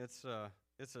It's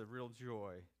a real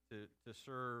joy to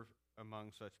serve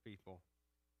among such people.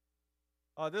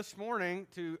 This morning,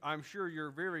 to I'm sure your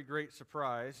very great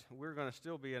surprise, we're going to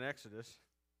still be in Exodus,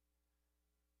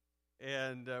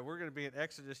 and we're going to be in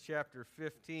Exodus chapter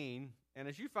 15. And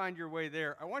as you find your way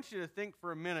there, I want you to think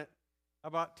for a minute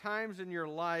about times in your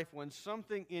life when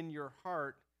something in your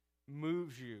heart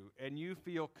moves you and you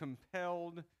feel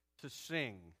compelled to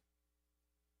sing.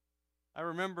 I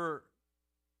remember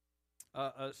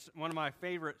one of my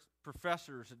favorite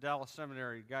professors at Dallas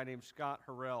Seminary, a guy named Scott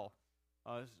Harrell.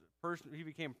 He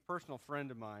became a personal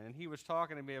friend of mine, and he was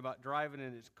talking to me about driving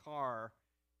in his car.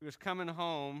 He was coming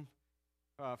home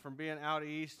from being out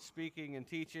east speaking and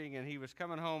teaching, and he was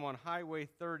coming home on Highway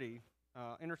 30,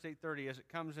 Interstate 30, as it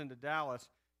comes into Dallas,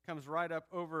 comes right up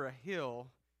over a hill,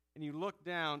 and you look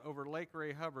down over Lake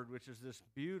Ray Hubbard, which is this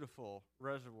beautiful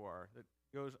reservoir that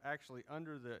goes actually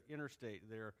under the interstate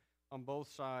there on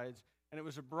both sides. And it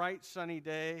was a bright, sunny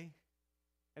day,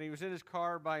 and he was in his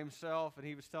car by himself, and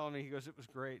he was telling me, he goes, "It was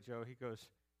great, Joe." He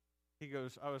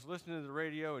goes, "I was listening to the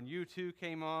radio, and U2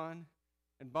 came on,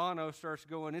 and Bono starts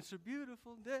going, 'It's a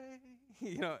beautiful day,'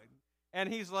 and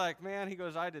he's like, man, he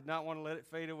goes, I did not want to let it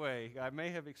fade away. I may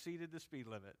have exceeded the speed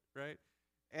limit, right?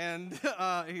 And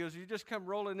he goes, you just come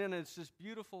rolling in, and it's this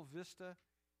beautiful vista,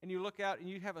 and you look out, and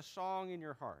you have a song in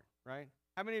your heart, right?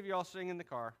 How many of y'all sing in the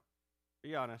car?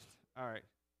 Be honest. All right.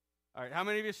 How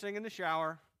many of you sing in the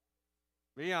shower?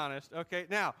 Be honest. Okay,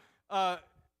 now,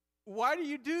 why do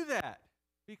you do that?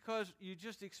 Because you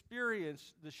just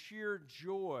experience the sheer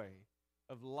joy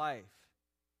of life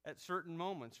at certain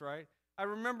moments, right? I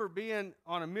remember being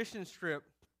on a mission trip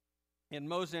in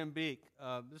Mozambique.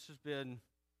 This has been,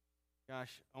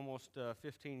 almost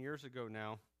 15 years ago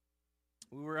now.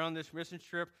 We were on this mission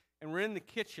trip, and we're in the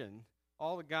kitchen.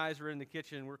 All the guys are in the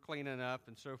kitchen. We're cleaning up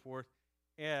and so forth.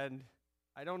 And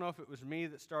I don't know if it was me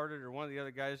that started or one of the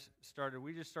other guys started.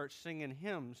 We just start singing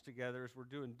hymns together as we're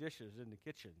doing dishes in the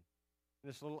kitchen. In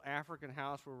this little African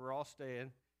house where we're all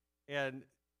staying. And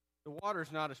the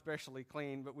water's not especially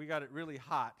clean, but we got it really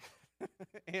hot.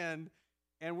 and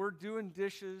we're doing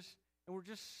dishes, and we're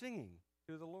just singing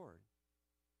to the Lord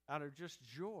out of just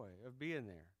joy of being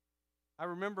there. I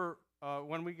remember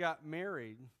when we got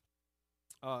married,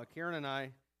 Karen and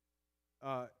I,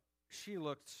 she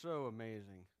looked so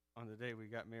amazing on the day we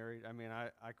got married. I mean,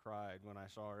 I cried when I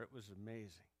saw her. It was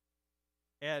amazing.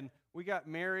 And we got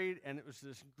married, and it was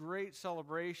this great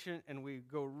celebration, and we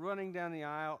go running down the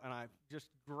aisle, and I just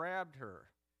grabbed her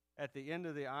at the end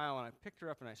of the aisle, and I picked her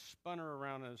up, and I spun her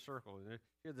around in a circle. And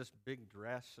she had this big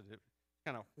dress, and it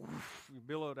kind of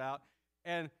billowed out.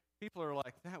 And people are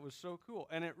like, that was so cool.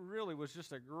 And it really was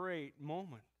just a great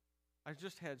moment. I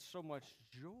just had so much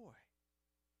joy.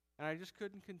 And I just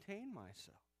couldn't contain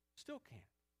myself. Still can't.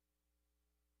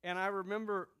 And I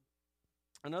remember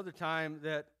another time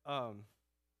that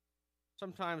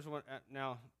sometimes when,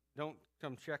 now don't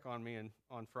come check on me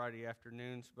on Friday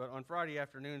afternoons, but on Friday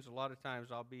afternoons a lot of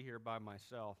times I'll be here by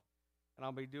myself. And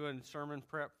I'll be doing sermon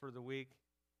prep for the week.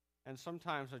 And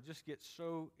sometimes I just get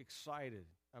so excited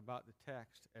about the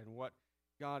text and what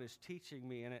God is teaching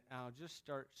me in it, I'll just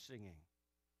start singing.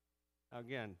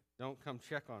 Again, don't come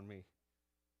check on me.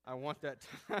 I want that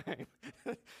time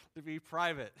to be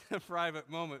private, a private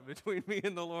moment between me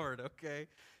and the Lord, okay?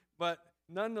 But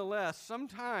nonetheless,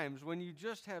 sometimes when you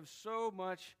just have so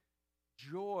much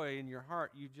joy in your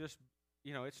heart, you just,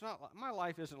 it's not, my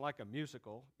life isn't like a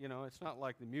musical, it's not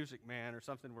like The Music Man or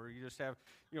something where you just have,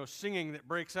 singing that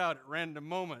breaks out at random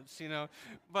moments,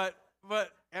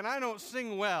 But, and I don't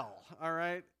sing well, all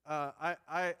right?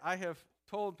 I have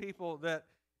told people that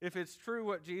if it's true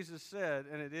what Jesus said,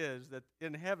 and it is, that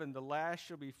in heaven the last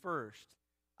shall be first,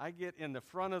 I get in the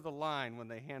front of the line when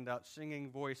they hand out singing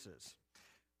voices,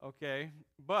 okay?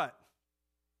 But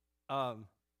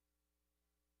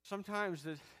sometimes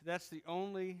that's the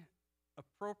only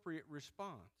appropriate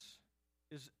response,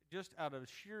 is just out of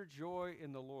sheer joy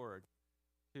in the Lord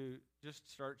to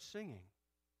just start singing.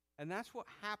 And that's what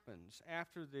happens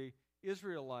after the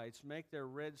Israelites make their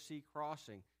Red Sea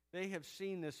crossing. They have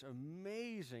seen this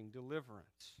amazing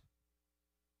deliverance.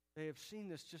 They have seen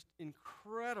this just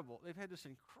incredible. They've had this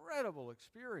incredible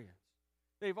experience.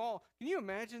 Can you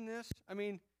imagine this? I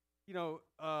mean,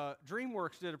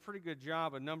 DreamWorks did a pretty good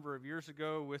job a number of years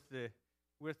ago with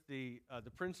the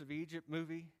Prince of Egypt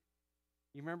movie.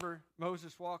 You remember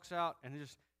Moses walks out and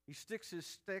he sticks his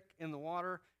stick in the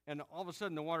water, and all of a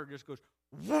sudden the water just goes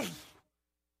whoosh,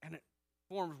 and it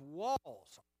forms walls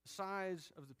the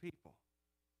size of the people.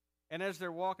 And as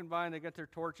they're walking by and they got their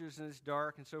torches and it's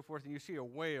dark and so forth, and you see a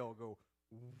whale go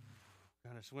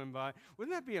kind of swim by.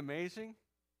 Wouldn't that be amazing?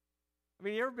 I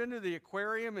mean, you ever been to the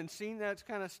aquarium and seen that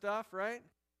kind of stuff, right?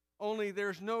 Only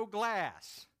there's no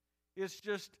glass. It's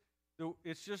just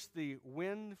the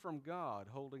wind from God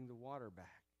holding the water back.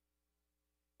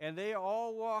 And they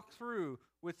all walk through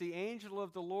with the angel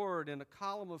of the Lord in a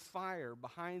column of fire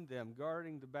behind them,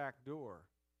 guarding the back door.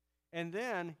 And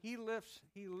then he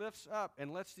lifts up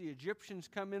and lets the Egyptians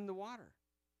come in the water.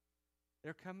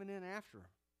 They're coming in after him.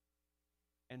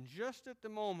 And just at the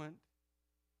moment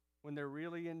when they're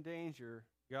really in danger,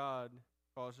 God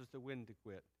causes the wind to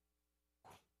quit.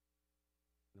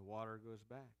 The water goes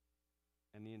back.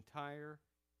 And the entire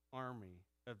army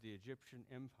of the Egyptian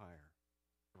empire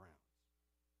drowns.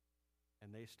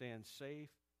 And they stand safe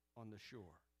on the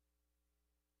shore.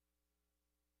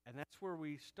 And that's where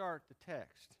we start the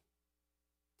text.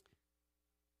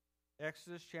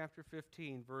 Exodus chapter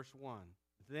 15, verse 1.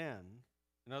 Then,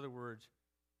 in other words,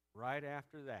 right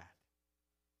after that,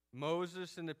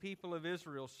 Moses and the people of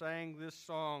Israel sang this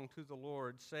song to the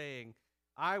Lord, saying,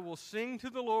 I will sing to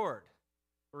the Lord,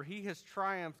 for he has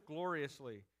triumphed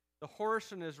gloriously. The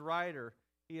horse and his rider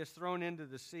he has thrown into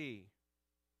the sea.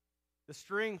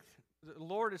 The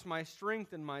Lord is my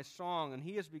strength and my song, and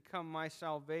he has become my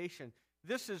salvation.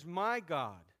 This is my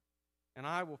God, and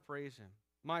I will praise him.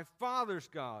 My father's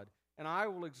God, and I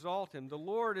will exalt him. The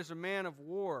Lord is a man of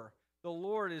war. The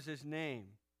Lord is his name.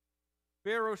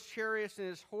 Pharaoh's chariots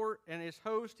and his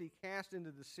host he cast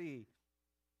into the sea,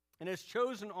 and his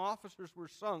chosen officers were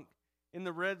sunk in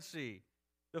the Red Sea.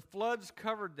 The floods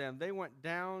covered them. They went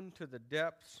down to the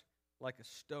depths like a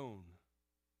stone.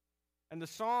 And the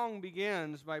song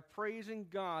begins by praising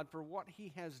God for what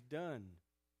he has done.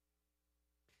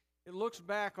 It looks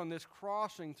back on this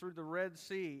crossing through the Red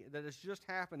Sea that has just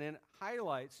happened and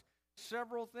highlights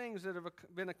several things that have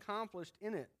been accomplished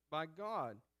in it by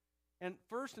God. And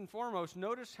first and foremost,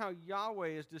 notice how Yahweh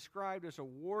is described as a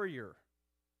warrior.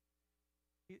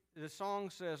 The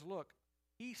song says, look,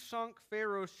 he sunk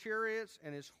Pharaoh's chariots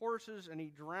and his horses, and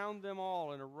he drowned them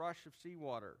all in a rush of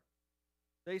seawater.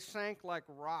 They sank like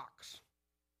rocks.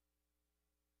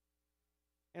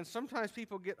 And sometimes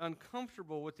people get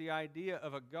uncomfortable with the idea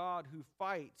of a God who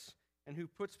fights and who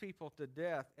puts people to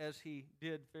death as he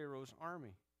did Pharaoh's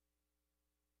army.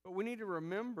 But we need to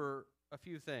remember a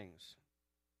few things.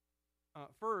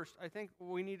 First, I think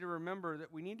we need to remember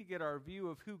that we need to get our view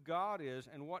of who God is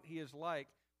and what he is like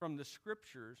from the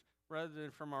Scriptures rather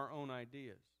than from our own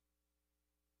ideas.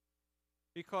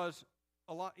 Because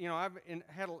I've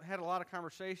had a lot of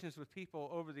conversations with people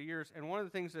over the years, and one of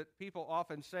the things that people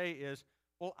often say is,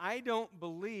 well, I don't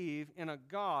believe in a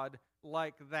God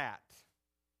like that.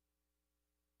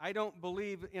 I don't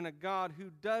believe in a God who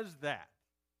does that.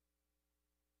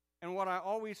 And what I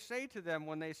always say to them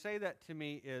when they say that to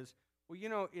me is,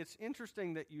 well, it's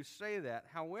interesting that you say that.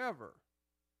 However,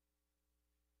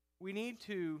 we need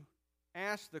to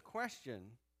ask the question,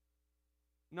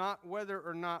 not whether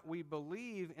or not we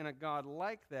believe in a God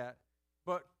like that,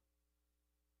 but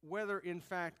whether, in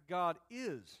fact, God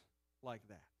is like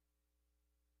that.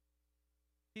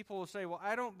 People will say, well,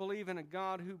 I don't believe in a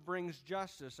God who brings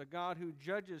justice, a God who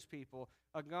judges people,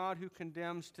 a God who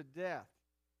condemns to death.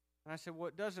 And I said, well,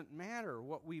 it doesn't matter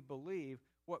what we believe.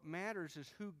 What matters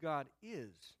is who God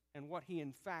is and what he,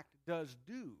 in fact, does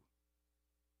do.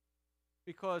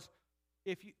 Because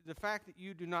the fact that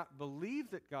you do not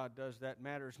believe that God does that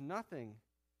matters nothing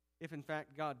if, in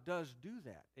fact, God does do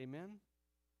that. Amen?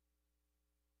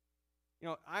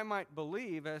 I might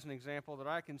believe, as an example, that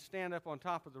I can stand up on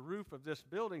top of the roof of this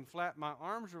building, flap my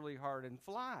arms really hard, and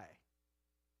fly.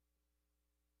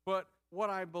 But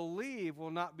what I believe will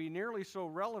not be nearly so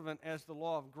relevant as the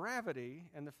law of gravity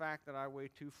and the fact that I weigh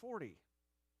 240.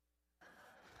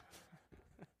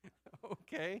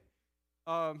 Okay?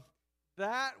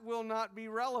 That will not be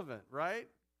relevant, right?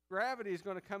 Gravity is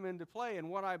going to come into play, and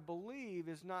what I believe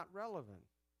is not relevant.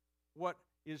 What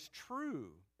is true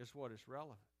is what is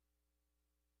relevant.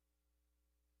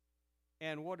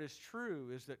 And what is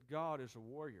true is that God is a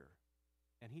warrior,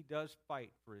 and he does fight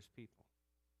for his people.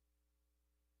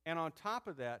 And on top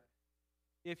of that,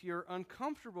 if you're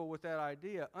uncomfortable with that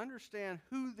idea, understand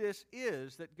who this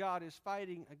is that God is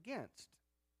fighting against.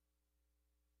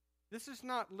 This is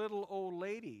not little old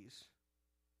ladies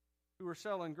who are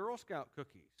selling Girl Scout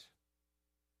cookies.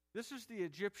 This is the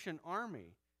Egyptian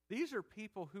army. These are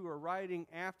people who are riding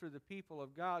after the people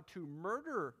of God to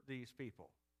murder these people.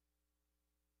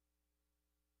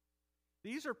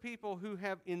 These are people who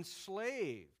have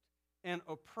enslaved and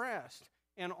oppressed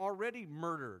and already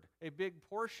murdered a big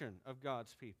portion of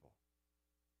God's people.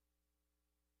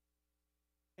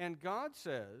 And God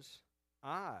says,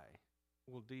 I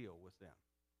will deal with them.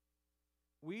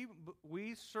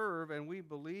 we serve and we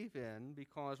believe in,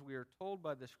 because we are told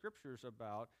by the Scriptures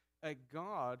about a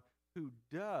God who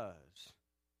does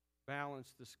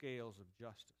balance the scales of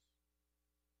justice,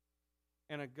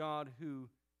 and a God who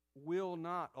will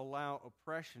not allow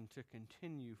oppression to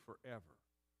continue forever.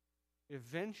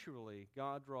 Eventually,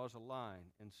 God draws a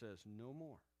line and says, no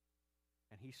more.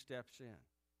 And he steps in.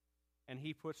 And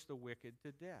he puts the wicked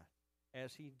to death,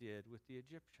 as he did with the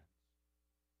Egyptians.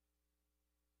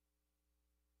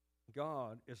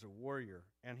 God is a warrior,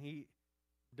 and he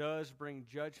does bring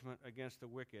judgment against the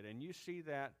wicked. And you see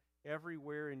that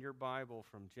everywhere in your Bible,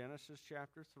 from Genesis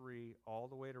chapter 3 all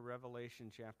the way to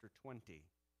Revelation chapter 20,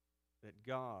 that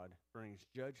God brings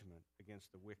judgment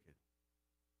against the wicked.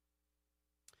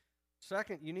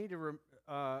 Second, you need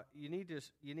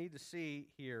to see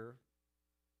here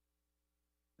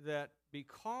that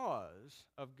because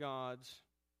of God's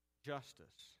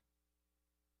justice,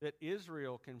 that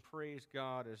Israel can praise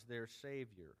God as their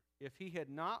Savior. If he had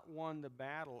not won the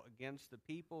battle against the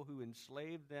people who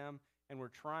enslaved them and were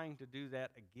trying to do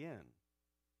that again,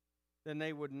 then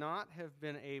they would not have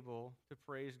been able to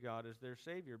praise God as their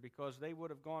Savior, because they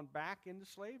would have gone back into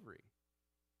slavery.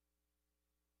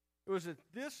 It was at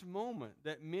this moment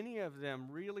that many of them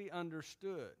really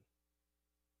understood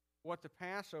what the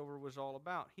Passover was all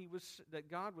about. That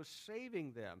God was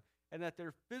saving them, and that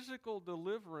their physical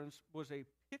deliverance was a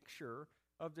picture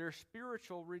of their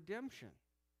spiritual redemption.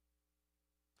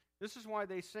 This is why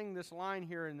they sing this line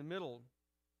here in the middle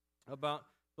about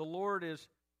the Lord is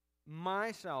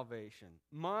my salvation,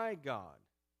 my God,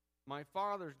 my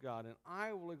Father's God, and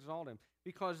I will exalt him.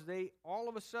 Because they all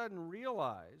of a sudden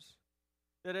realize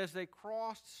that as they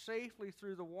crossed safely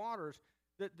through the waters,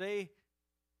 that they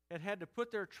had to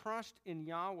put their trust in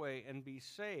Yahweh and be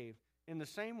saved, in the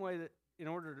same way that in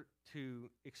order to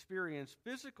experience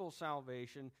physical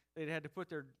salvation, they'd had to put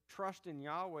their trust in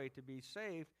Yahweh to be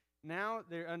saved. Now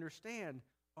they understand,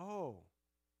 oh,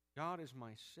 God is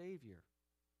my Savior.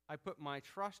 I put my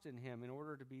trust in him in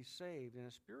order to be saved in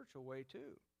a spiritual way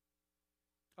too.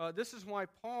 This is why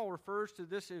Paul refers to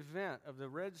this event of the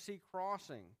Red Sea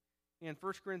crossing in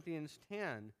 1 Corinthians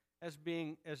 10 as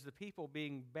the people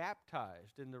being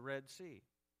baptized in the Red Sea.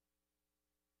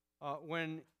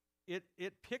 When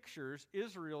it pictures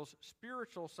Israel's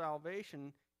spiritual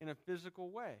salvation in a physical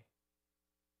way.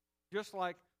 Just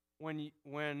like when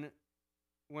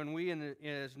we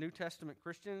as New Testament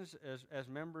Christians, as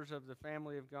members of the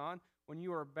family of God, when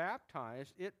you are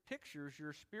baptized, it pictures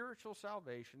your spiritual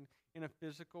salvation in a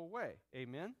physical way.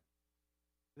 Amen?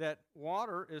 That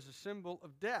water is a symbol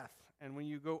of death. And when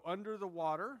you go under the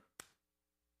water,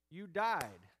 you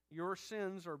died. Your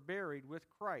sins are buried with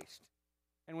Christ.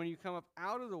 And when you come up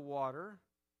out of the water,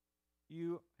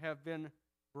 you have been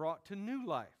brought to new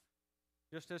life.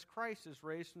 Just as Christ is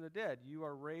raised from the dead, you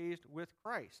are raised with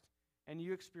Christ. And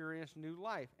you experience new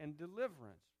life and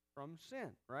deliverance from sin,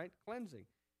 right? Cleansing.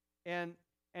 And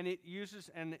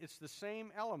it's the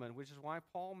same element, which is why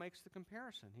Paul makes the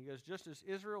comparison. He goes, just as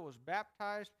Israel was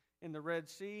baptized in the Red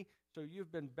Sea, so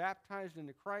you've been baptized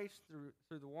into Christ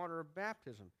through the water of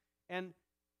baptism. And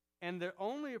the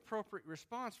only appropriate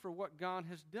response for what God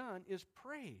has done is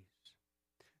praise.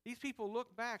 These people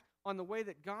look back on the way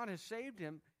that God has saved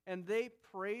him, and they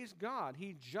praise God.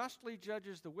 He justly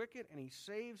judges the wicked, and he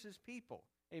saves his people.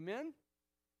 Amen?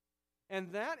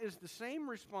 And that is the same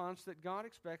response that God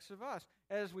expects of us.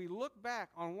 As we look back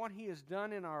on what he has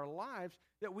done in our lives,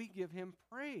 that we give him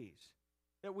praise.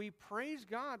 That we praise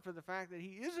God for the fact that he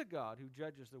is a God who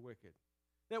judges the wicked.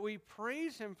 That we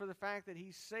praise him for the fact that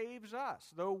he saves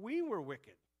us, though we were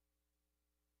wicked.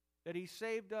 That he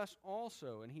saved us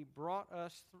also, and he brought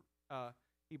us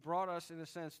in a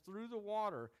sense through the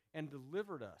water and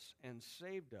delivered us and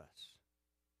saved us.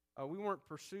 We weren't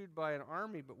pursued by an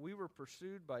army, but we were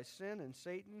pursued by sin and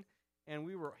Satan, and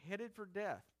we were headed for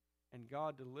death, and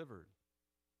God delivered,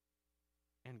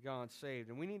 and God saved.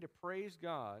 And we need to praise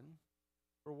God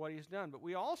for what he's done. But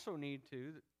we also need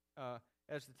to,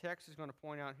 as the text is going to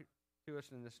point out to us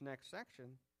in this next section,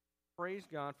 praise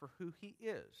God for who he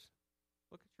is.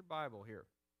 Look at your Bible here.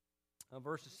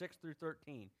 Verses 6 through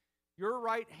 13. Your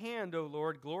right hand, O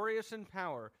Lord, glorious in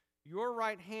power. Your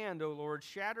right hand, O Lord,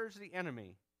 shatters the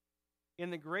enemy. In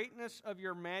the greatness of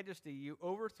your majesty, you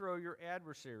overthrow your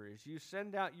adversaries. You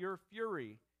send out your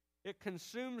fury. It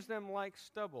consumes them like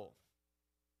stubble.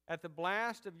 At the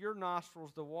blast of your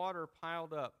nostrils, the water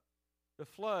piled up. The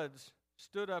floods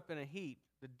stood up in a heap.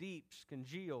 The deeps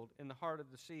congealed in the heart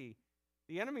of the sea.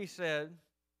 The enemy said,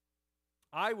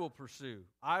 I will pursue.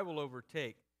 I will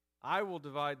overtake. I will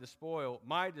divide the spoil.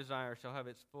 My desire shall have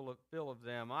its fill of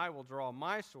them. I will draw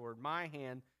my sword. My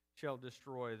hand shall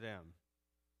destroy them.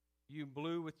 You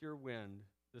blew with your wind.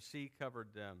 The sea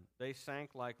covered them. They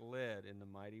sank like lead in the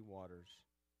mighty waters.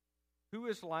 Who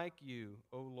is like you,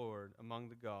 O Lord, among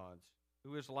the gods?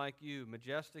 Who is like you,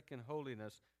 majestic in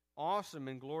holiness, awesome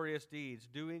in glorious deeds,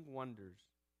 doing wonders?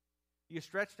 You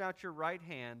stretched out your right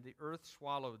hand, the earth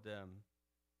swallowed them.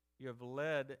 You have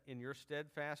led in your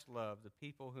steadfast love the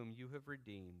people whom you have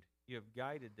redeemed. You have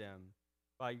guided them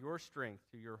by your strength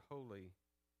to your holy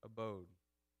abode.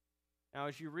 Now,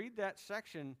 as you read that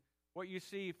section, what you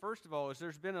see, first of all, is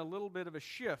there's been a little bit of a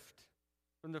shift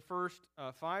from the first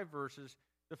 5 verses.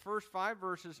 The first 5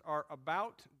 verses are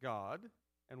about God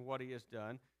and what he has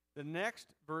done. The next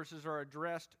verses are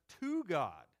addressed to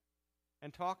God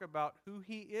and talk about who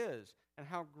he is and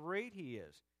how great he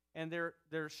is. And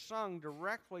they're sung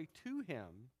directly to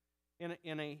him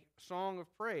in a song of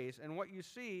praise. And what you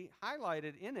see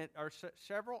highlighted in it are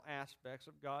several aspects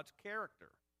of God's character,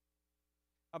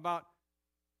 about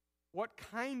what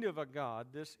kind of a God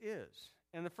this is.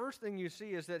 And the first thing you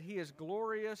see is that he is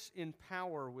glorious in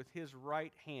power with his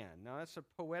right hand. Now, that's a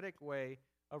poetic way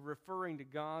of referring to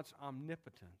God's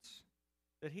omnipotence,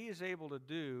 that he is able to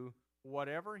do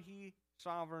whatever he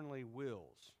sovereignly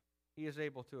wills. He is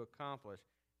able to accomplish.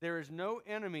 There is no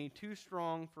enemy too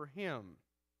strong for him.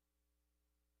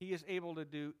 He is able to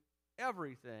do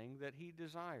everything that he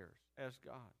desires as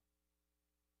God.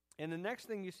 And the next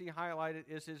thing you see highlighted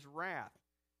is his wrath.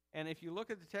 And if you look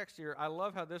at the text here, I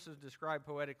love how this is described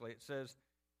poetically. It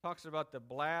talks about the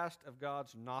blast of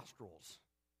God's nostrils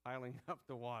piling up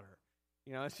the water.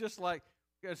 You know, it's just like,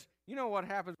 because you know what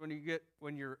happens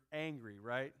when you're angry,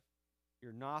 right?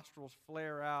 Your nostrils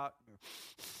flare out.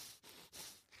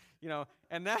 You know,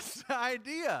 and that's the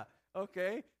idea,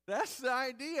 okay? That's the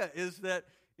idea, is that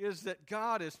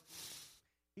God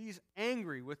he's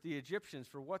angry with the Egyptians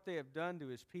for what they have done to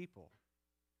his people.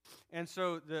 And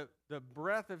so the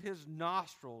breath of his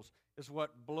nostrils is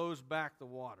what blows back the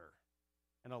water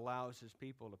and allows his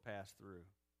people to pass through.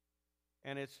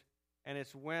 And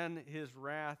it's when his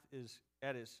wrath is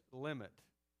at its limit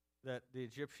that the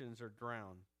Egyptians are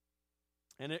drowned.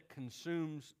 And it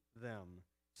consumes them,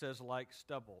 it says, like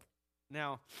stubble.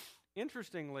 Now,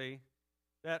 interestingly,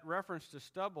 that reference to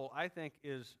stubble, I think,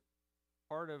 is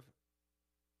part of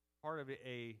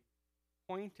a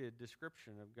pointed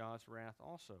description of God's wrath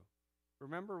also.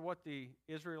 Remember what the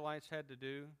Israelites had to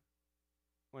do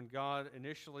when God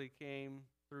initially came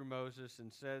through Moses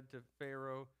and said to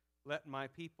Pharaoh, "Let my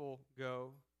people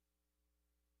go."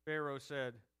 Pharaoh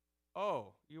said,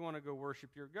 "Oh, you want to go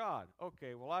worship your God?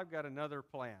 Okay, well, I've got another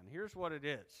plan. Here's what it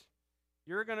is.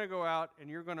 You're going to go out and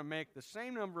you're going to make the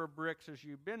same number of bricks as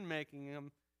you've been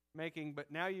making,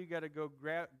 but now you got to go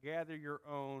gather your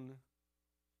own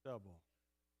stubble."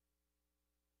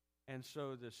 And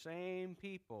so the same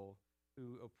people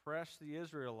who oppressed the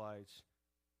Israelites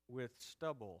with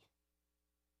stubble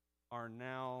are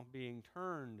now being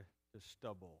turned to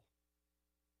stubble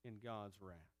in God's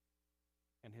wrath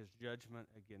and his judgment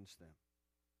against them.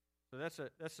 So that's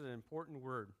an important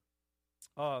word.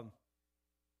 The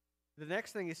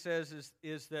next thing he says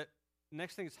is that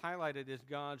next thing that's highlighted is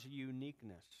God's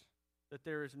uniqueness, that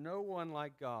there is no one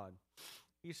like God.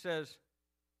 He says,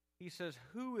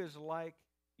 "Who is like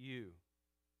you?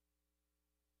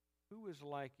 Who is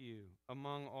like you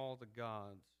among all the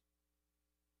gods?"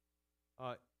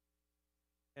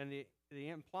 And the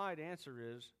implied answer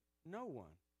is, no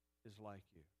one is like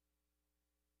you.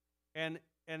 And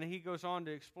he goes on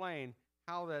to explain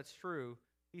how that's true.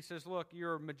 He says, look,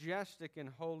 you're majestic in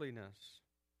holiness.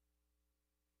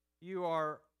 You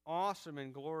are awesome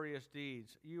in glorious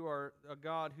deeds. You are a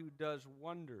God who does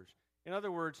wonders. In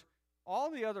other words,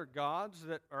 all the other gods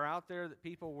that are out there that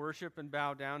people worship and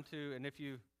bow down to, and if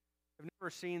you have never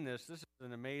seen this is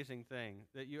an amazing thing,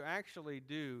 that you actually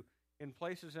do in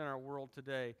places in our world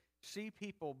today, see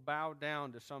people bow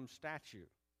down to some statue.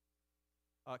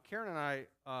 Karen and I,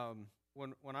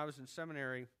 when I was in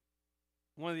seminary,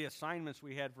 one of the assignments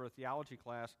we had for a theology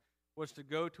class was to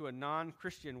go to a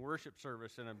non-Christian worship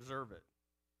service and observe it.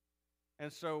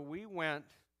 And so we went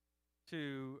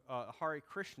to Hare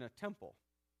Krishna temple.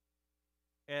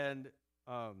 And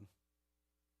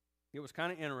it was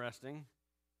kind of interesting.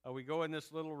 We go in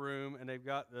this little room, and they've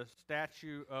got the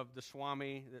statue of the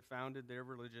Swami that founded their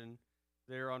religion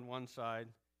there on one side.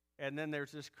 And then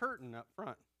there's this curtain up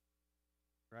front,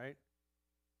 right?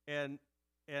 And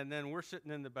then we're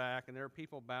sitting in the back, and there are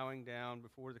people bowing down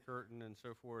before the curtain and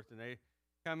so forth. And they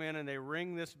come in, and they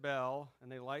ring this bell,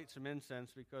 and they light some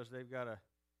incense because they've got to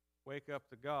wake up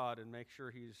the God and make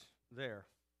sure he's there.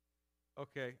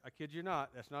 Okay, I kid you not.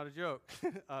 That's not a joke.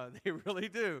 They really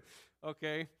do.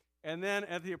 Okay, and then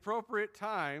at the appropriate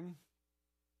time,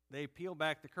 they peel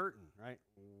back the curtain, right?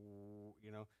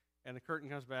 And the curtain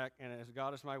comes back, and as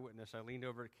God is my witness, I leaned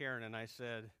over to Karen and I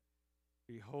said,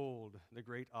 "Behold the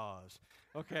great Oz."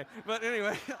 Okay, but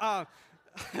anyway,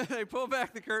 they pull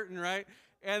back the curtain, right?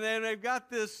 And then they've got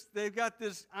this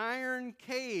iron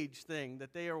cage thing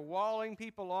that they are walling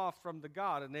people off from the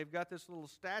God, and they've got this little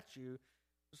statue,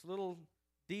 this little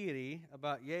deity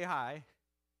about yay high,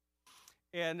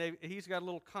 and he's got a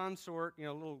little consort,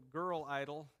 a little girl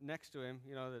idol next to him,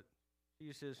 that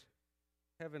he's his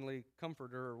heavenly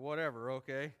comforter or whatever,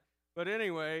 okay? But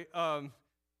anyway,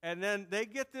 and then they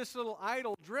get this little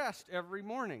idol dressed every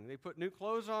morning. They put new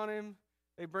clothes on him.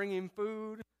 They bring him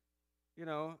food.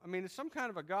 It's some kind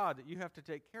of a God that you have to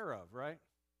take care of, right?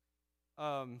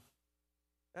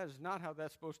 That is not how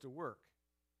that's supposed to work.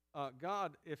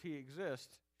 God, if he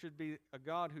exists, should be a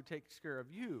God who takes care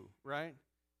of you, right?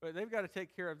 But they've got to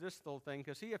take care of this little thing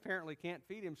because he apparently can't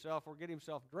feed himself or get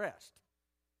himself dressed.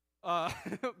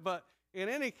 But in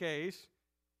any case,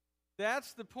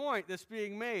 that's the point that's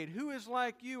being made. Who is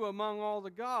like you among all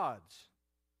the gods?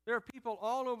 There are people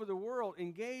all over the world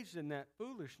engaged in that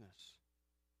foolishness.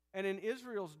 And in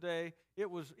Israel's day,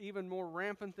 it was even more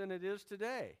rampant than it is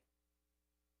today.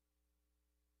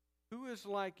 Who is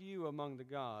like you among the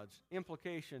gods?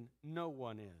 Implication, no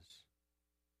one is.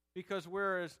 Because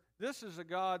whereas this is a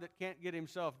God that can't get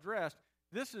himself dressed,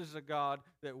 this is a God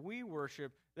that we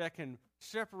worship that can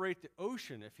separate the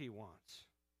ocean if he wants.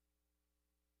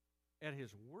 At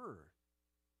his word.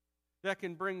 That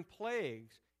can bring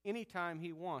plagues anytime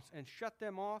he wants and shut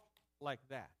them off like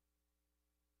that.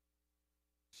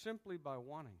 Simply by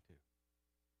wanting to.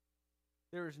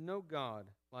 There is no God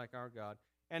like our God.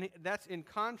 And that's in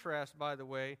contrast, by the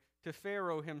way, to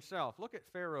Pharaoh himself. Look at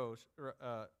Pharaoh's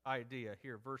idea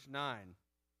here, verse 9.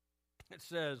 It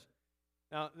says,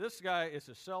 now this guy is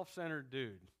a self-centered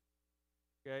dude.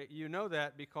 Okay, you know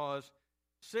that because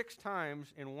 6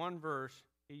 times in one verse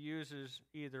he uses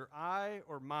either I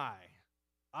or my.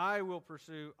 I will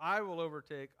pursue, I will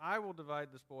overtake, I will divide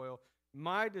the spoil,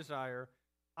 my desire,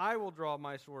 I will draw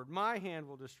my sword, my hand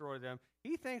will destroy them.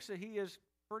 He thinks that he is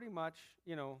pretty much,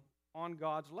 on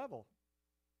God's level.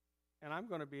 And I'm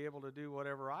going to be able to do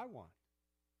whatever I want.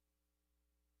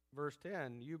 Verse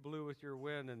 10, you blew with your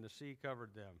wind and the sea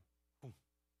covered them.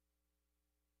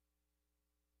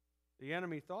 The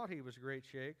enemy thought he was great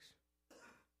shakes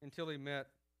until he met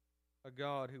a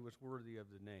God who was worthy of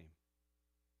the name.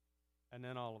 And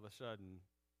then all of a sudden,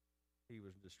 he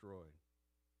was destroyed.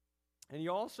 And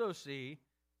you also see,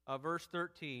 verse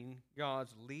 13,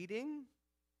 God's leading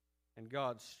and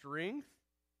God's strength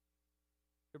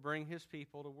to bring his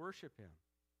people to worship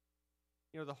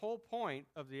him. The whole point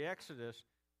of the Exodus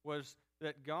was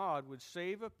that God would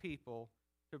save a people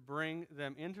to bring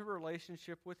them into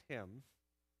relationship with him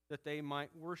that they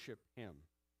might worship him.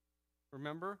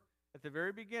 Remember, at the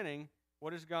very beginning,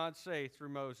 what does God say through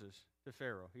Moses to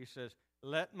Pharaoh? He says,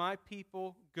 let my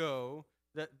people go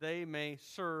that they may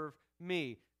serve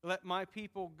me. Let my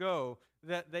people go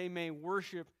that they may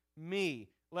worship me.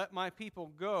 Let my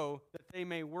people go that they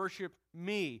may worship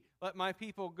me. Let my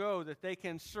people go that they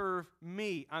can serve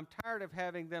me. I'm tired of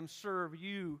having them serve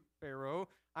you, Pharaoh.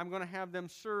 I'm going to have them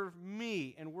serve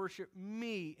me and worship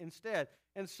me instead.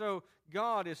 And so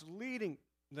God is leading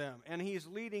them, and he's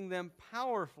leading them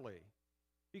powerfully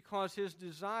because his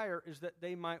desire is that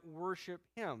they might worship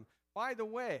him. By the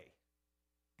way,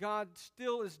 God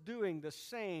still is doing the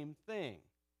same thing.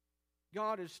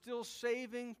 God is still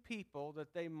saving people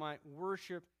that they might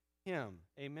worship him.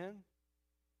 Amen?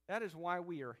 That is why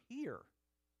we are here,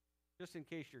 just in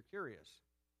case you're curious.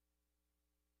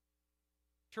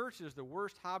 Church is the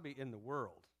worst hobby in the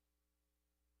world.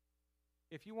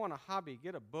 If you want a hobby,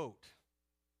 get a boat.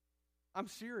 I'm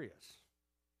serious.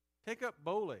 Take up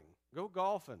bowling. Go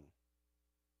golfing.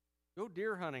 Go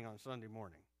deer hunting on Sunday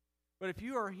morning. But if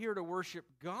you are here to worship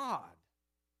God,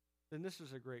 then this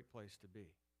is a great place to be.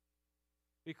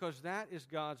 Because that is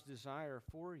God's desire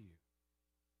for you,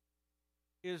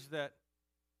 is that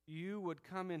you would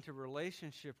come into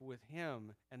relationship with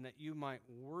him and that you might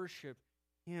worship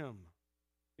him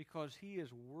because he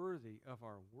is worthy of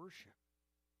our worship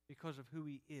because of who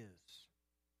he is.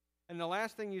 And the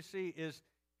last thing you see is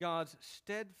God's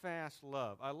steadfast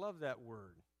love. I love that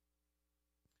word.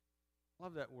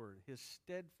 Love that word, his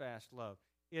steadfast love.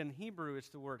 In Hebrew, it's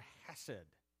the word hesed.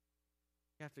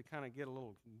 You have to kind of get a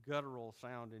little guttural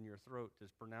sound in your throat to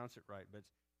pronounce it right, but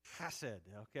it's hesed,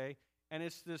 okay? And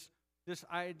it's this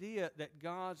idea that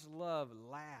God's love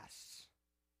lasts.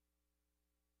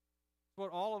 It's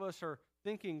what all of us are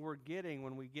thinking we're getting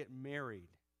when we get married.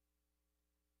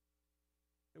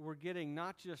 That we're getting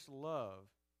not just love,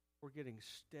 we're getting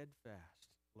steadfast,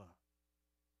 love.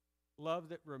 Love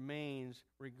that remains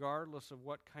regardless of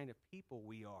what kind of people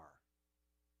we are.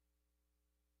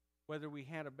 Whether we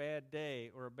had a bad day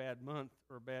or a bad month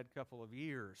or a bad couple of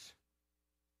years.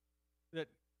 That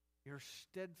your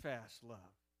steadfast love.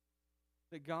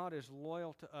 That God is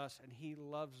loyal to us and He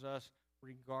loves us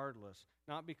regardless.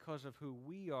 Not because of who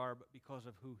we are, but because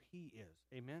of who He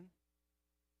is. Amen?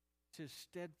 It's His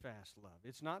steadfast love.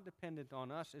 It's not dependent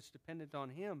on us. It's dependent on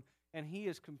Him. And He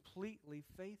is completely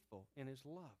faithful in His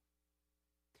love.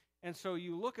 And so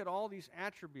you look at all these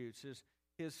attributes,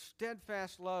 His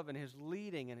steadfast love and His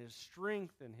leading and His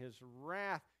strength and His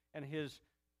wrath and His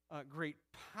great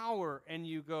power, and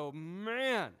you go,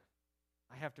 man,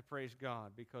 I have to praise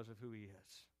God because of who He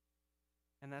is.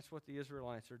 And that's what the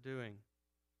Israelites are doing.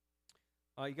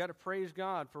 You got to praise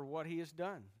God for what He has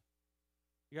done.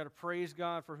 You got to praise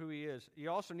God for who He is. You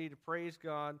also need to praise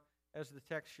God, as the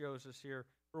text shows us here,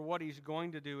 for what He's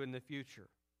going to do in the future.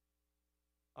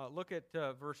 Look at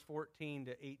verse 14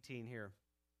 to 18 here.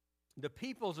 The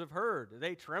peoples have heard,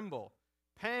 they tremble.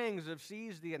 Pangs have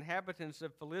seized the inhabitants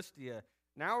of Philistia.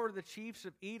 Now are the chiefs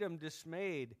of Edom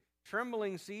dismayed.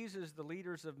 Trembling seizes the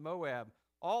leaders of Moab.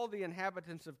 All the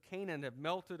inhabitants of Canaan have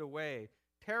melted away.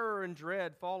 Terror and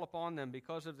dread fall upon them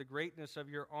because of the greatness of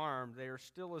your arm. They are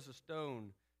still as a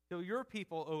stone. Till your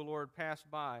people, O Lord, pass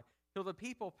by. Till the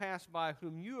people pass by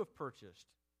whom you have purchased.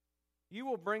 You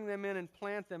will bring them in and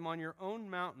plant them on your own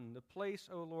mountain, the place,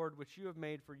 O Lord, which you have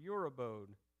made for your abode,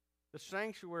 the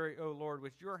sanctuary, O Lord,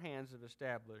 which your hands have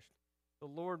established. The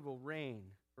Lord will reign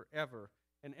forever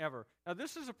and ever. Now,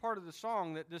 this is a part of the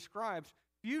song that describes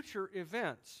future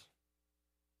events.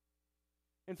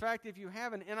 In fact, if you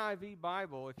have an NIV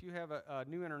Bible, if you have a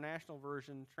New International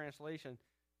Version translation,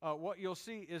 what you'll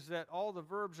see is that all the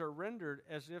verbs are rendered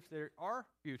as if they are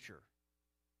future.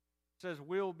 It says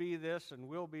will be this and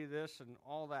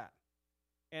all that.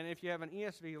 And if you have an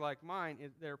ESV like mine,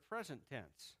 they're present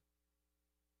tense.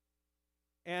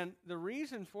 And the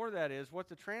reason for that is what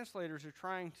the translators are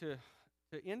trying to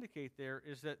indicate there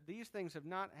is that these things have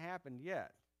not happened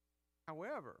yet.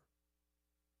 However,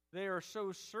 they are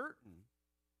so certain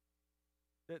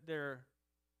that they're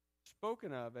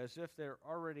spoken of as if they're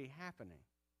already happening,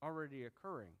 already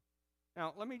occurring.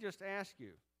 Now, let me just ask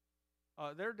you,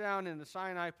 they're down in the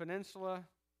Sinai Peninsula,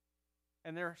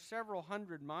 and they're several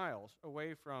hundred miles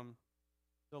away from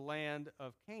the land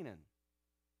of Canaan.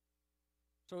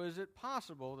 So is it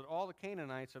possible that all the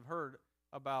Canaanites have heard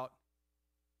about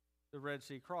the Red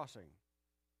Sea crossing?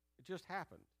 It just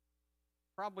happened.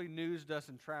 Probably news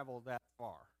doesn't travel that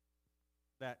far,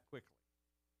 that quickly.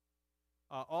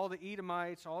 All the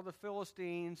Edomites, all the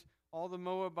Philistines, all the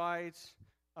Moabites,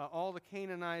 all the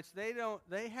Canaanites,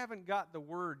 they haven't got the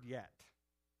word yet,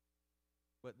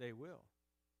 but they will.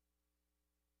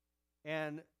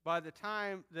 And by the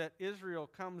time that Israel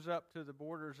comes up to the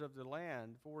borders of the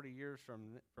land, 40 years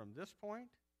from this point,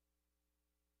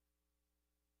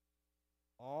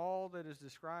 all that is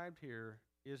described here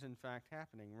is in fact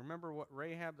happening. Remember what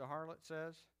Rahab the harlot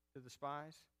says to the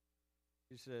spies?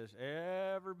 She says,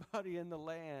 everybody in the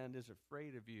land is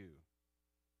afraid of you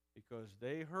because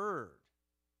they heard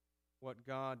what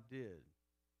God did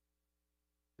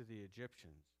to the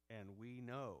Egyptians, and we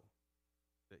know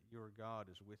that your God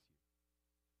is with you.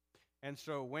 And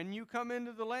so when you come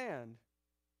into the land,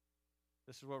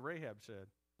 this is what Rahab said,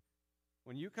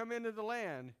 when you come into the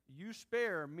land, you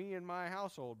spare me and my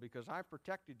household because I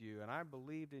protected you and I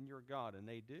believed in your God, and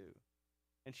they do.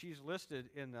 And she's listed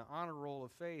in the honor roll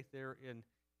of faith there in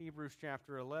Hebrews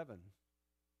chapter 11.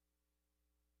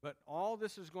 But all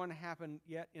this is going to happen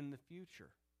yet in the future.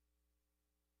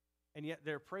 And yet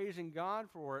they're praising God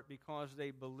for it because they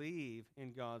believe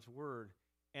in God's word.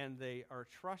 And they are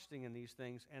trusting in these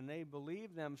things. And they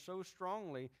believe them so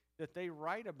strongly that they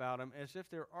write about them as if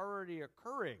they're already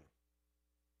occurring.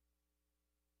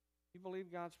 You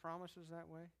believe God's promises that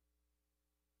way?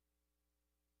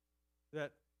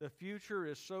 That the future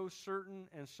is so certain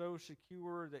and so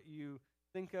secure that you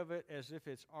think of it as if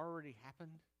it's already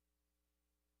happened?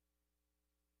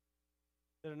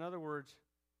 That, in other words,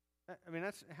 I mean,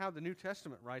 that's how the New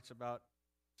Testament writes about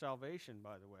salvation,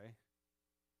 by the way.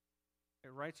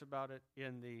 It writes about it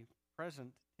in the present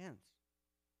tense.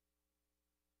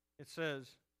 It says,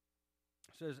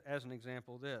 as an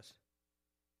example, this: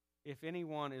 if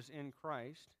anyone is in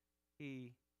Christ,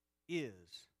 he is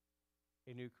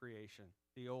a new creation.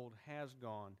 The old has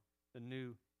gone, the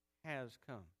new has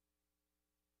come.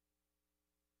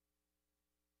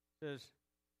 It says,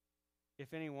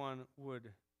 if anyone would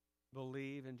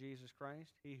believe in Jesus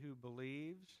Christ, he who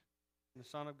believes in the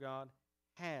Son of God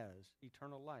has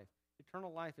eternal life.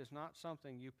 Eternal life is not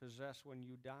something you possess when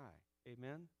you die.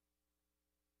 Amen?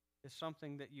 It's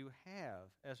something that you have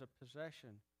as a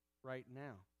possession right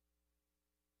now.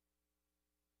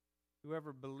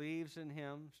 Whoever believes in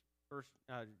him,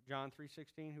 John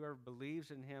 3:16, whoever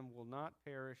believes in him will not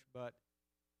perish but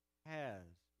has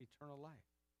eternal life,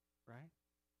 right?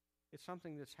 It's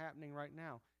something that's happening right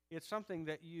now. It's something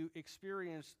that you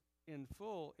experience in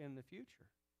full in the future,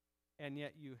 and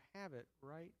yet you have it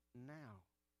right now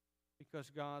because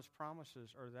God's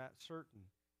promises are that certain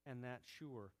and that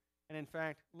sure. And in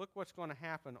fact, look what's going to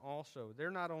happen also.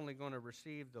 They're not only going to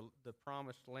receive the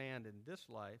promised land in this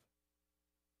life,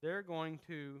 they're going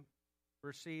to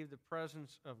receive the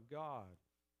presence of God.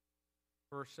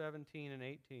 Verse 17 and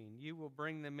 18, you will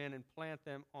bring them in and plant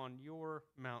them on your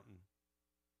mountain.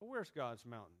 Well, where's God's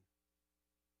mountain?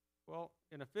 Well,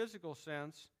 in a physical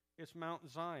sense, it's Mount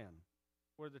Zion,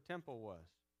 where the temple was.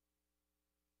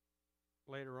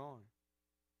 Later on,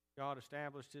 God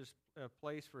established his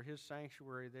place for his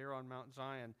sanctuary there on Mount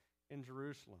Zion in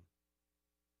Jerusalem.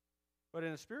 But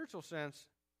in a spiritual sense,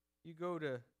 you go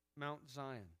to Mount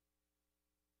Zion.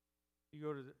 You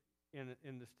go to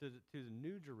the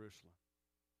New Jerusalem,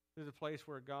 to the place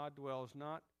where God dwells,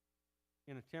 not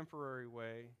in a temporary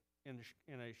way, in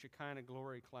a Shekinah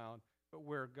glory cloud, but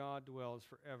where God dwells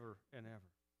forever and ever.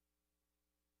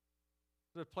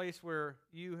 The place where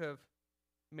you have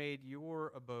made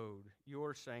your abode,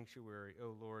 your sanctuary,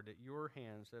 O Lord, that your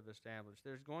hands have established.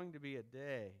 There's going to be a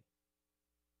day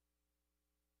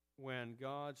when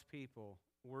God's people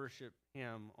worship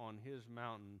him on his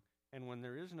mountain, and when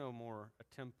there is no more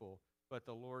a temple, but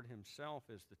the Lord himself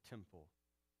is the temple,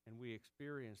 and we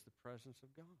experience the presence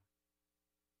of God.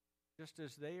 Just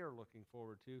as they are looking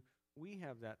forward to, we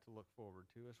have that to look forward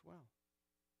to as well.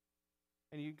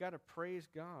 And you've got to praise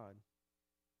God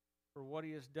for what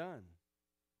he has done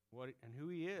and who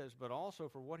he is, but also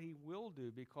for what he will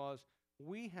do, because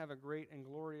we have a great and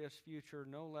glorious future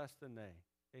no less than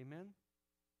they. Amen?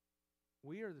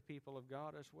 We are the people of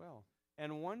God as well.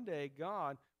 And one day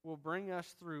God will bring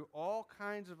us through all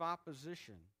kinds of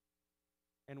opposition,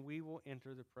 and we will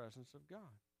enter the presence of God.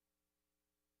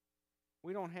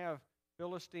 We don't have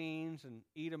Philistines and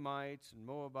Edomites and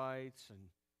Moabites and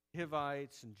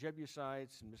Hivites and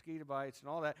Jebusites and Mosquitobites and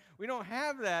all that. We don't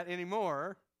have that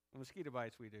anymore. Well,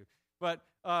 Mosquitobites we do. But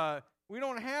we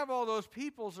don't have all those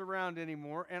peoples around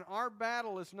anymore, and our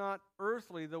battle is not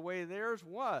earthly the way theirs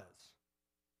was.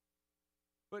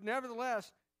 But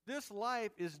nevertheless, this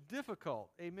life is difficult.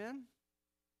 Amen?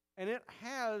 And it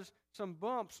has some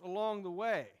bumps along the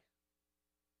way,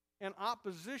 and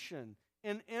opposition,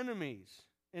 and enemies,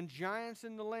 and giants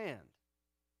in the land.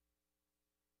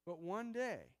 But one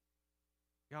day,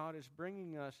 God is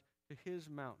bringing us to his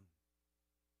mountain.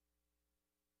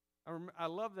 I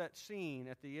love that scene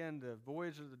at the end of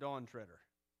Voyage of the Dawn Treader.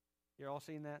 You all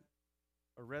seen that?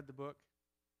 Or read the book?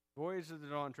 Voyage of the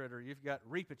Dawn Treader, you've got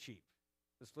Reepicheep,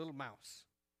 this little mouse,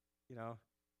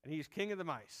 and he's king of the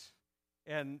mice.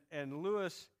 And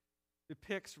Lewis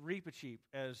depicts Reepicheep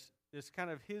as this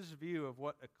kind of his view of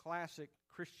what a classic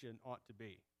Christian ought to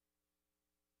be.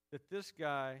 That this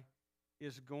guy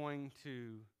is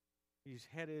he's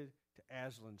headed to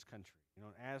Aslan's country.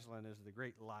 Aslan is the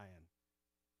great lion,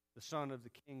 the son of the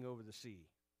king over the sea.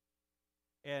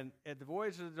 And at the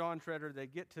Voyage of the Dawn Treader, they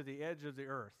get to the edge of the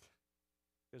earth,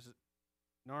 because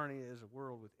Narnia is a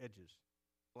world with edges,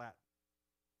 flat.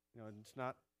 It's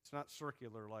not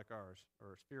circular like ours,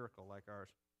 or spherical like ours.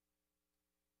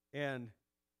 And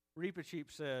Reepicheep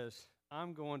says,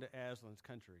 I'm going to Aslan's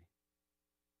country,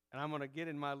 and I'm going to get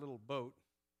in my little boat,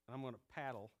 and I'm going to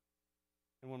paddle.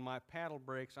 And when my paddle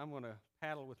breaks, I'm going to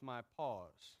paddle with my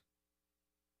paws.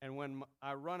 And when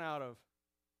I run out of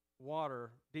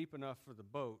water deep enough for the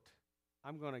boat,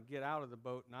 I'm going to get out of the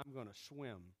boat and I'm going to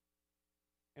swim.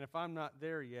 And if I'm not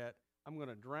there yet, I'm going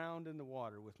to drown in the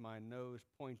water with my nose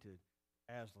pointed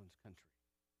to Aslan's country.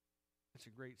 It's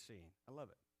a great scene. I love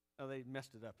it. Oh, they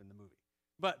messed it up in the movie.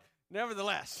 But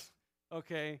nevertheless,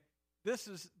 okay, this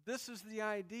is the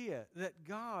idea that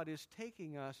God is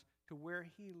taking us to where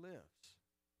he lives.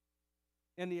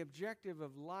 And the objective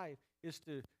of life is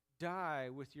to die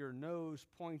with your nose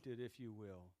pointed, if you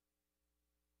will,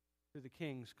 to the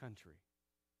king's country.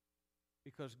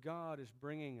 Because God is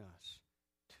bringing us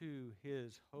to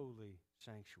his holy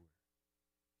sanctuary.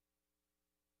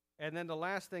 And then the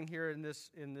last thing here in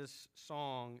this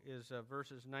song is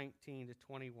verses 19 to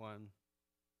 21,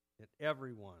 that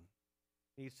everyone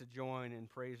needs to join in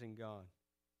praising God.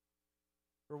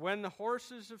 For when the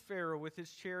horses of Pharaoh with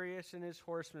his chariots and his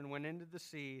horsemen went into the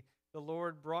sea, the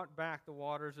Lord brought back the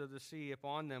waters of the sea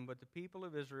upon them, but the people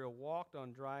of Israel walked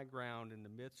on dry ground in the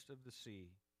midst of the sea.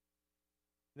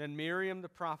 Then Miriam the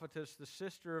prophetess, the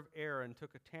sister of Aaron,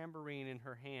 took a tambourine in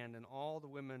her hand, and all the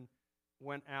women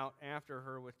went out after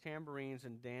her with tambourines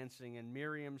and dancing. And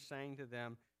Miriam sang to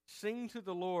them, "Sing to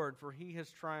the Lord, for he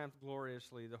has triumphed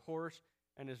gloriously. The horse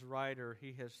and his rider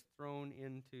he has thrown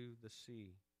into the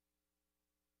sea."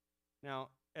 Now,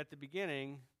 at the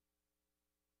beginning,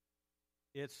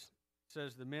 it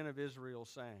says the men of Israel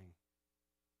sang.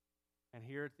 And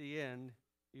here at the end,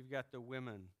 you've got the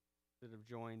women that have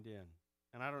joined in.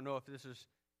 And I don't know if this is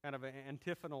kind of an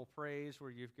antiphonal praise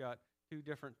where you've got two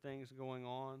different things going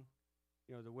on.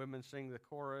 You know, the women sing the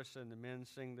chorus and the men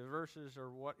sing the verses, or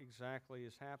what exactly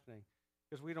is happening,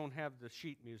 because we don't have the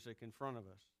sheet music in front of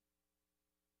us.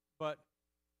 But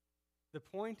the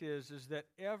point is that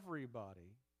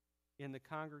everybody in the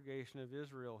congregation of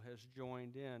Israel has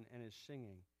joined in and is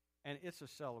singing, and it's a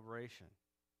celebration.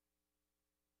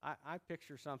 I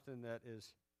picture something that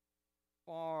is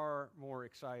far more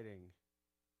exciting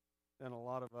than a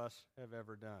lot of us have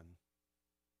ever done.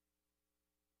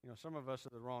 You know, some of us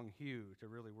are the wrong hue to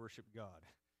really worship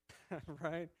God,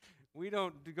 right? We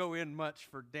don't go in much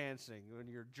for dancing when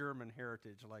you're German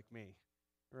heritage like me,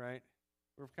 right?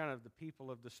 We're kind of the people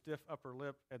of the stiff upper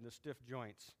lip and the stiff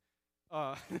joints.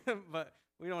 But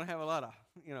we don't have a lot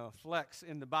of, flex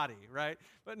in the body, right?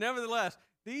 But nevertheless,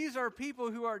 these are people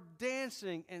who are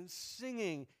dancing and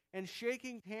singing and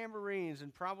shaking tambourines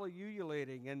and probably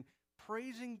ululating and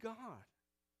praising God.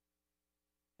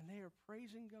 And they are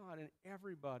praising God, and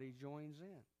everybody joins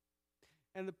in.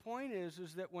 And the point is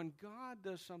that when God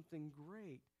does something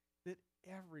great, that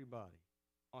everybody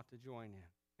ought to join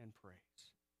in and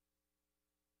praise.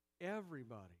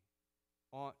 Everybody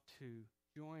ought to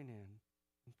join in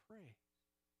and praise,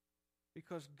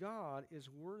 because God is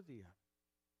worthy of it.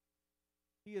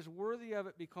 He is worthy of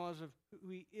it because of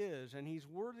who He is, and He's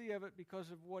worthy of it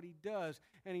because of what He does,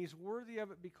 and He's worthy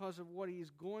of it because of what He's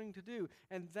going to do.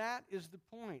 And that is the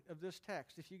point of this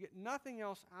text. If you get nothing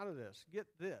else out of this, get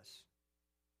this: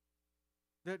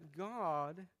 that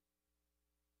God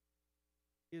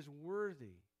is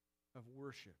worthy of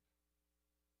worship.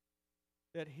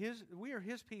 That we are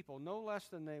His people no less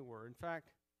than they were. In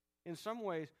fact, in some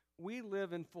ways, we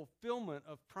live in fulfillment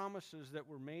of promises that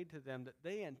were made to them that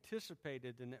they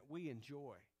anticipated and that we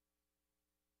enjoy.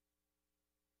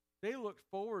 They looked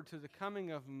forward to the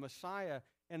coming of Messiah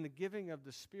and the giving of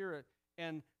the Spirit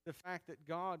and the fact that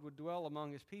God would dwell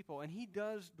among His people. And He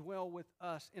does dwell with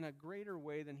us in a greater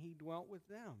way than He dwelt with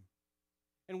them.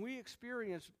 And we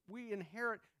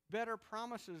inherit better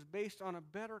promises based on a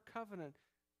better covenant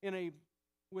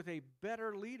with a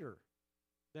better leader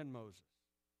than Moses.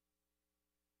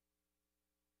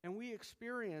 And we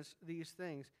experience these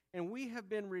things. And we have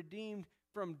been redeemed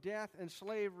from death and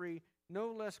slavery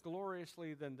no less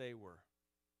gloriously than they were.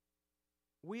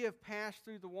 We have passed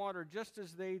through the water just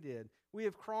as they did. We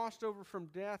have crossed over from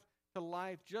death to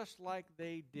life just like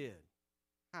they did.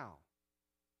 How?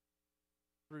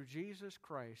 Through Jesus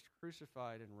Christ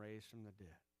crucified and raised from the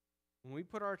dead. When we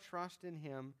put our trust in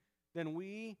Him, then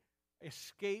we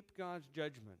escape God's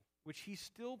judgment, which He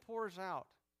still pours out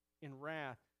in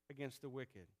wrath against the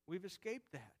wicked. We've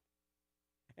escaped that.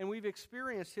 And we've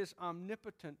experienced His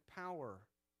omnipotent power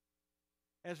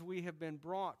as we have been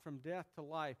brought from death to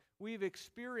life. We've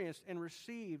experienced and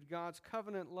received God's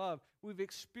covenant love. We've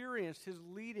experienced His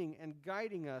leading and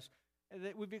guiding us. And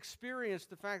that we've experienced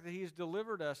the fact that He's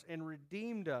delivered us and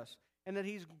redeemed us, and that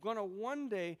He's going to one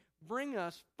day bring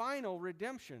us final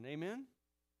redemption. Amen?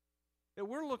 That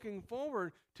we're looking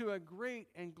forward to a great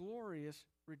and glorious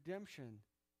redemption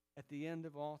at the end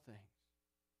of all things.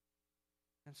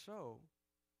 And so,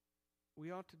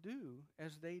 we ought to do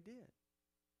as they did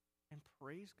and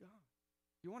praise God.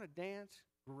 If you want to dance,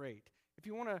 great. If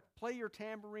you want to play your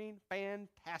tambourine,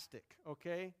 fantastic,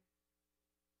 okay?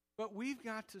 But we've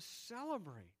got to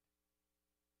celebrate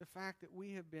the fact that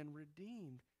we have been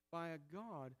redeemed by a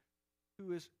God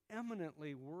who is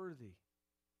eminently worthy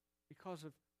because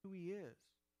of who He is.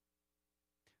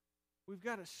 We've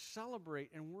got to celebrate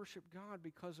and worship God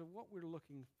because of what we're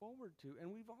looking forward to,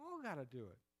 and we've all got to do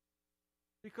it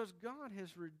because God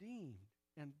has redeemed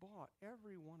and bought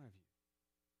every one of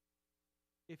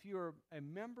you. If you're a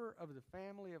member of the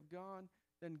family of God,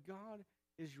 then God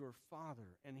is your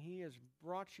Father, and He has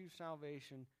brought you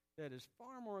salvation that is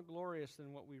far more glorious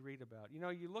than what we read about. You know,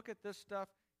 you look at this stuff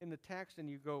in the text and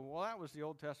you go, well, that was the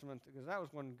Old Testament because that was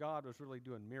when God was really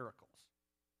doing miracles.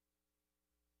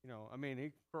 You know, I mean,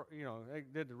 they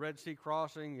did the Red Sea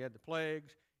crossing, you had the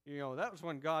plagues. You know, that was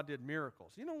when God did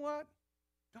miracles. You know what?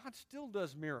 God still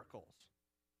does miracles.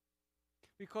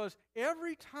 Because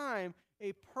every time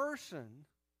a person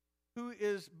who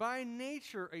is by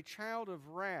nature a child of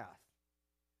wrath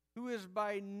who is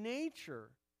by nature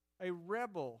a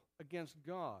rebel against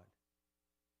God.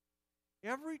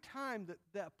 Every time that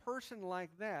that person like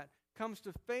that comes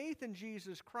to faith in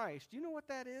Jesus Christ, do you know what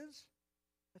that is?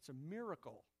 That's a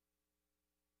miracle.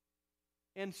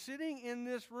 And sitting in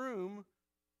this room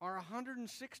are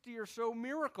 160 or so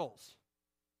miracles.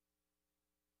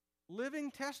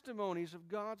 Living testimonies of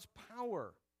God's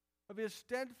power, of His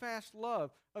steadfast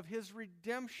love, of His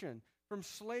redemption from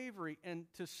slavery and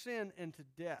to sin and to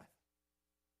death.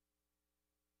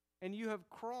 And you have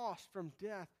crossed from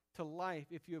death to life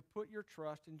if you have put your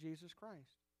trust in Jesus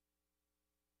Christ.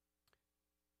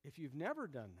 If you've never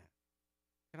done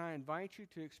that, can I invite you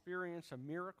to experience a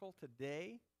miracle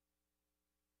today?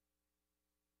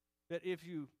 That if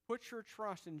you put your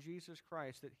trust in Jesus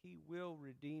Christ, that He will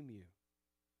redeem you,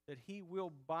 that He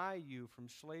will buy you from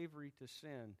slavery to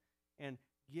sin and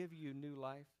give you new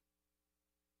life.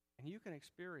 And you can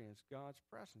experience God's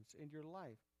presence in your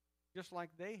life just like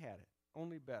they had it,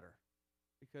 only better.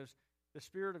 Because the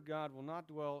Spirit of God will not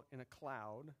dwell in a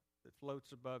cloud that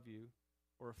floats above you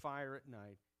or a fire at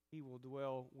night. He will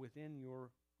dwell within your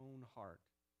own heart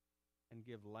and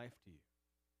give life to you.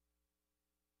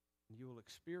 And you will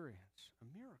experience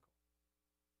a miracle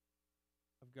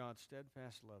of God's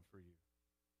steadfast love for you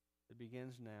that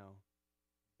begins now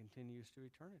and continues to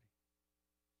eternity.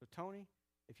 So, Tony,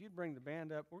 if you'd bring the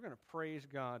band up, we're going to praise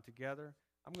God together.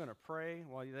 I'm going to pray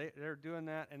while they're doing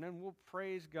that, and then we'll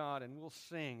praise God and we'll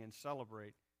sing and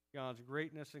celebrate God's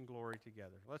greatness and glory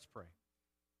together. Let's pray.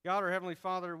 God, our Heavenly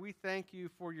Father, we thank you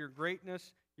for your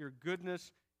greatness, your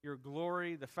goodness, your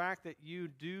glory, the fact that you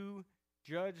do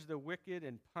judge the wicked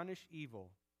and punish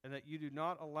evil, and that you do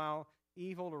not allow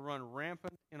evil to run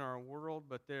rampant in our world,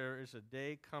 but there is a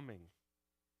day coming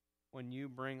when you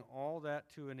bring all that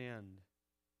to an end,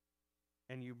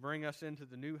 and you bring us into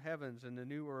the new heavens and the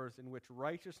new earth in which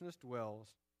righteousness dwells,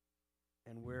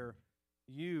 and where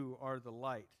you are the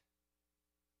light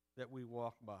that we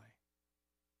walk by.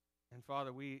 And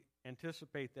Father, we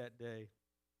anticipate that day.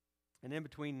 And in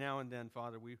between now and then,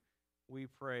 Father, we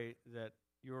pray that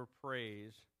your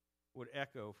praise would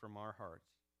echo from our hearts,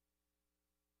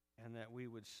 and that we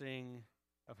would sing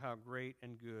of how great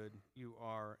and good you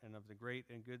are, and of the great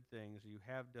and good things you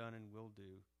have done and will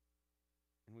do.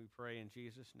 And we pray in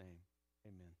Jesus' name,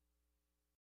 amen.